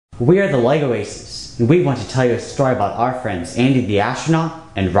We are the LegoAces, and we want to tell you a story about our friends Andy the astronaut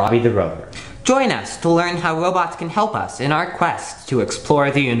and Robbie the rover. Join us to learn how robots can help us in our quest to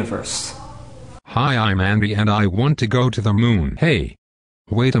explore the universe. Hi, I'm Andy and I want to go to the moon. Hey,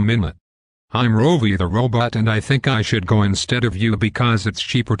 wait a minute. I'm Robbie the robot and I think I should go instead of you because it's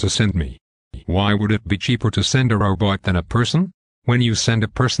cheaper to send me. Why would it be cheaper to send a robot than a person? When you send a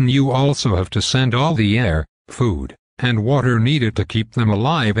person you also have to send all the air, food, and water needed to keep them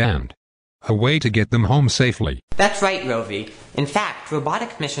alive and a way to get them home safely. That's right, Rovi. In fact,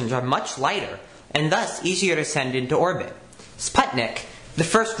 robotic missions are much lighter and thus easier to send into orbit. Sputnik, the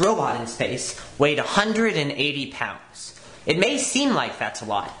first robot in space, weighed 180 pounds. It may seem like that's a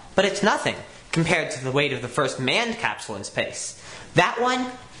lot, but it's nothing compared to the weight of the first manned capsule in space. That one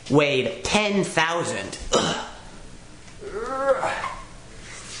weighed 10,000.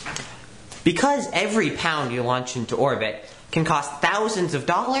 Because every pound you launch into orbit can cost thousands of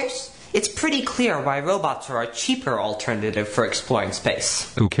dollars, it's pretty clear why robots are a cheaper alternative for exploring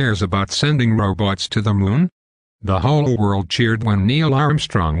space. Who cares about sending robots to the moon? The whole world cheered when Neil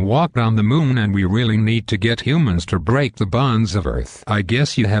Armstrong walked on the moon and we really need to get humans to break the bonds of Earth. I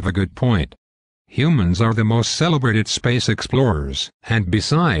guess you have a good point. Humans are the most celebrated space explorers, and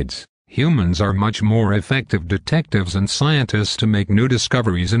besides, humans are much more effective detectives and scientists to make new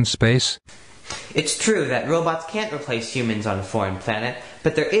discoveries in space. It's true that robots can't replace humans on a foreign planet,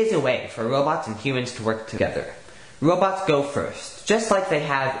 but there is a way for robots and humans to work together. Robots go first, just like they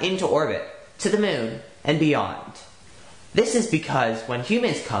have into orbit, to the moon, and beyond. This is because when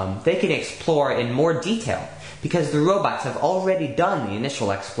humans come, they can explore in more detail, because the robots have already done the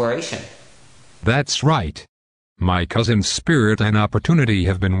initial exploration. That's right. My cousins Spirit and Opportunity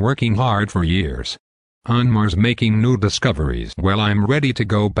have been working hard for years on Mars making new discoveries. Well, I'm ready to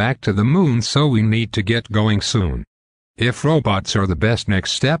go back to the moon, so we need to get going soon. If robots are the best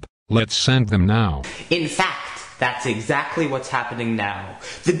next step, let's send them now. In fact, that's exactly what's happening now.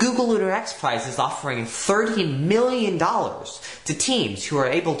 The Google Lunar X Prize is offering $30 million to teams who are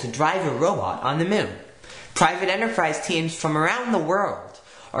able to drive a robot on the moon. Private enterprise teams from around the world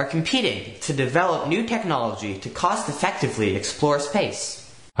are competing to develop new technology to cost-effectively explore space.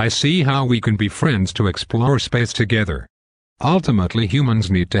 I see how we can be friends to explore space together. Ultimately,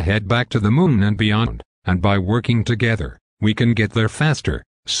 humans need to head back to the moon and beyond, and by working together, we can get there faster,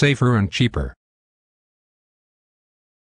 safer and cheaper.